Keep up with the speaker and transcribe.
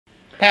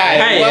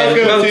Hi,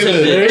 welcome to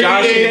the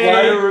Josh's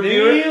Water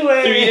Review.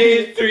 3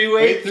 days, 3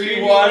 ways,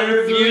 3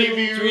 water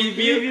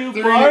review,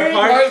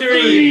 part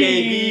 3,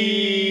 baby.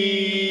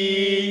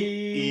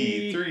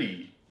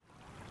 E3.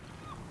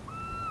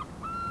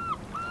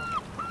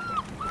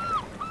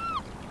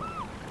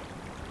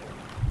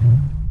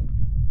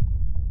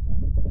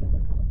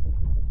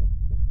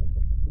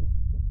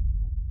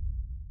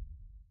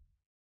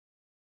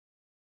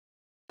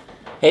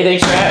 Hey,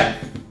 thanks for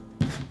having.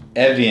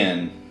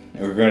 Evian.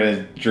 We're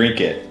gonna drink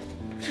it.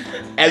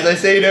 As I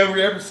say in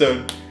every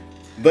episode,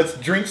 let's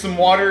drink some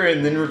water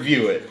and then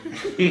review it.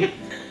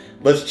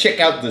 Let's check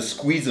out the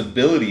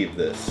squeezability of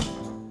this.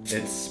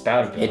 It's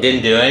spoutability. It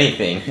didn't do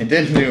anything. It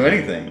didn't do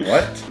anything.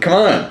 What? Come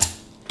on.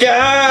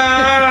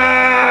 God!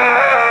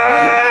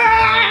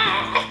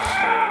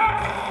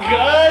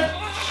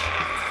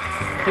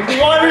 The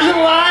water's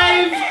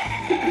alive!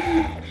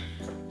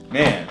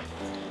 Man.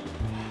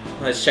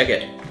 Let's check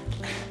it.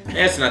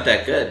 It's not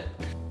that good.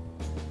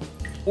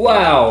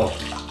 Wow!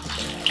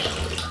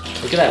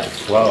 Look at that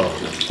flow.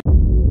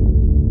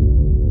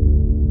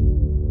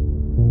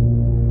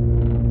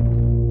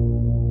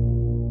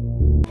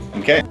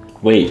 Okay.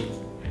 Wait,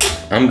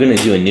 I'm gonna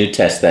do a new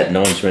test that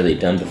no one's really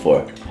done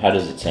before. How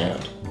does it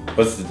sound?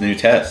 What's the new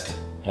test?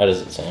 How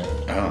does it sound?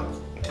 Oh.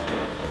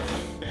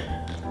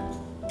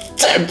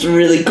 That's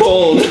really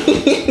cold.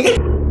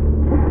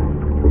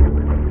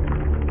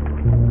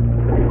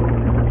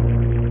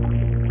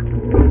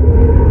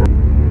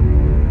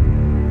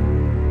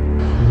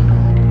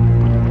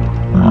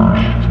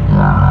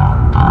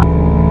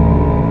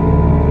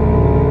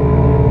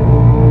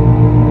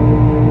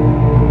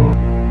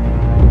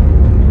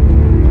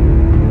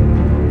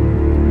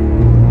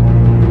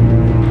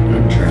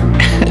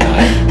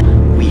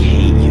 We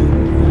hate you.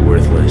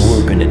 Worthless.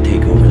 We're gonna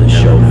take over the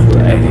show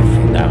forever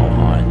from now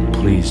on.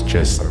 Please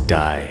just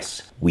die.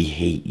 We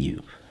hate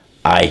you.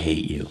 I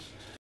hate you.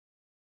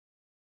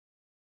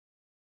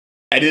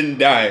 I didn't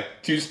die.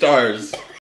 2 stars.